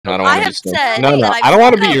I don't want to be second. No, I don't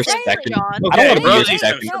want to be your second. I don't want to be your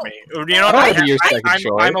second. For me. You know, I don't want to be your second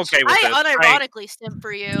choice. I'm okay with it. I unironically simp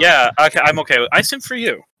for you. Yeah, okay, I'm okay with it. I simp for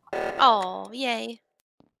you. Oh, yay.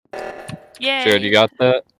 Yay. Jared, you got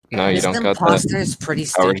that? No, you don't got that. Is pretty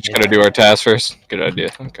stupid. Oh, we're just gonna do our task first. Good idea.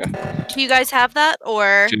 Okay. Do you guys have that,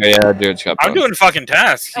 or? Yeah, dude. I'm doing fucking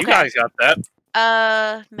tasks. You guys got that.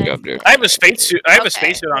 Dude. I have a spacesuit. I have a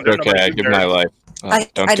spacesuit on. Okay, give my life. I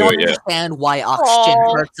don't understand why oxygen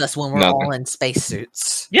hurts us when we're all in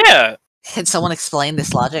spacesuits. Yeah. Can someone explain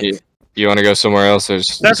this logic? You want to go somewhere else?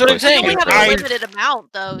 That's what I'm saying. We have a limited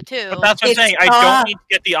amount, though, too. But that's what I'm saying. I don't need to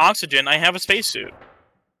get the oxygen. I have a spacesuit.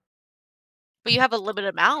 But you have a limited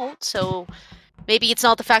amount, so maybe it's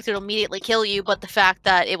not the fact that it'll immediately kill you, but the fact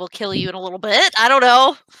that it will kill you in a little bit. I don't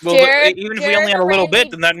know. Well, Jared, even if we only had a little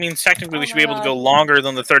bit, then that means technically we should be able to go longer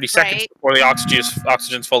than the 30 seconds before the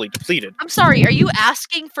oxygen's fully depleted. I'm sorry, are you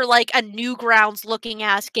asking for like a Newgrounds looking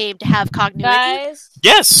ass game to have continuity? Guys?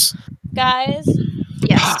 Yes! Guys?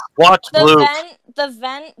 Yes. Watch Blue. The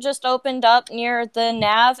vent just opened up near the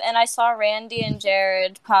nav, and I saw Randy and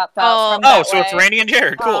Jared pop out from that so it's Randy and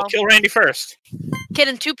Jared. Cool. Kill Randy first.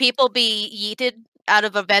 Can 2 people be yeeted out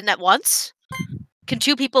of a vent at once? Can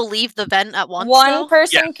 2 people leave the vent at once? One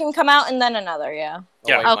person can come out, and then another, yeah.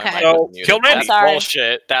 Yeah. Okay. So kill Randy. Sorry.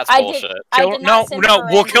 Bullshit. That's bullshit. No,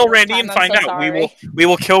 we'll kill Randy and find out. We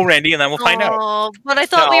will kill Randy and then we'll find out. Oh, but I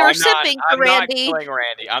thought we were sipping for Randy.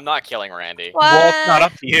 I'm not killing Randy. What? Well, it's not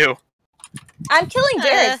up to you. I'm killing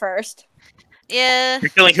Jared first. Yeah. You're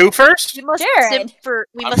killing who first? We must Jared. simp for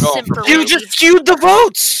You Randy. just skewed the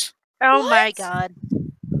votes! Oh my god.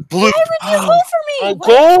 Blue. Why would you vote for me?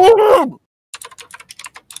 Go!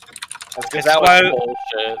 Because that was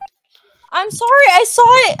bullshit. I'm sorry, I saw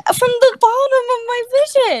it from the bottom of my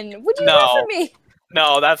vision. Would you vote for me?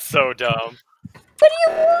 No, that's so dumb. What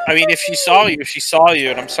do you want? I mean, if she saw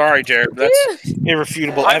you, and I'm sorry, Jared, but that's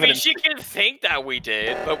irrefutable evidence. I mean, she can think that we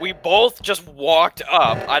did, but we both just walked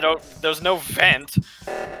up. There's no vent.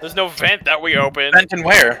 There's no vent that we opened. Vent and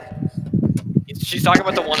where? She's talking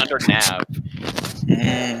about the one under Nav.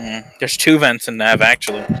 There's 2 vents in Nav,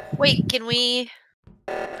 actually. Wait, can we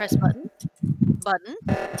press button? Button?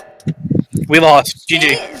 We lost.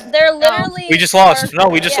 GG. They're literally... We just lost. No,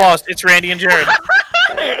 we just lost. It's Randy and Jared.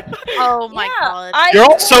 Oh my god. You're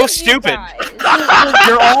all so stupid.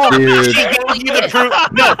 You're all... Dude. She gave you the proof.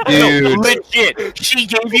 No, legit. She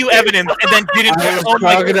gave you evidence and then didn't...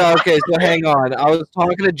 Okay, so hang on. I was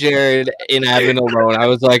talking to Jared in admin alone. I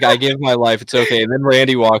was like, I give my life. It's okay. And then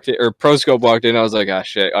Randy walked in, or Proscope walked in. I was like, ah,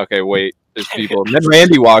 shit. Okay, wait. There's people. And then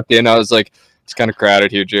Randy walked in. I was like... It's kind of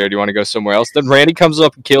crowded here, Jared. You want to go somewhere else? Then Randy comes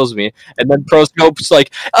up and kills me, and then Proscope's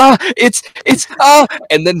like,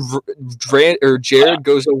 and then Jared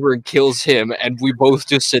goes over and kills him, and we both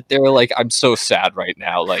just sit there like, I'm so sad right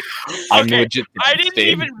now. Like, I'm legit. I didn't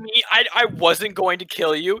even mean. I wasn't going to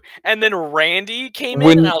kill you, and then Randy came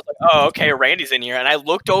in, and I was like, oh, okay, Randy's in here, and I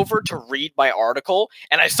looked over to read my article,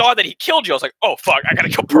 and I saw that he killed you. I was like, oh fuck, I gotta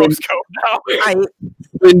kill Proscope now.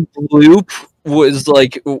 When Bloop was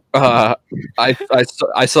like, I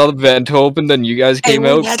saw the vent open, then you guys came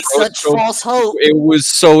out. We had such false hope. It was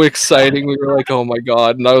so exciting. We were like, oh my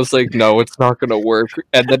god. And I was like, no, it's not going to work.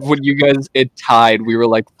 And then when you guys, it tied, we were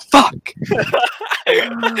like, fuck.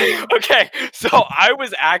 Okay, so I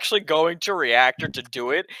was actually going to Reactor to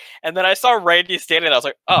do it, and then I saw Randy standing there. I was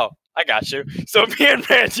like, oh, I got you. So me and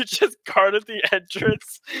Randy just guarded the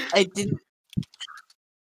entrance. I didn't.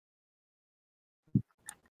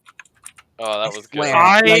 Oh, that was good.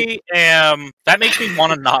 I am... That makes me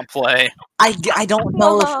want to not play. I don't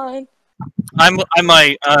know if... I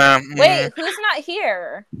might, Wait, who's not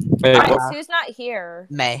here? Hey, Who's not here?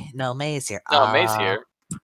 May. No, May is here. No, May's here.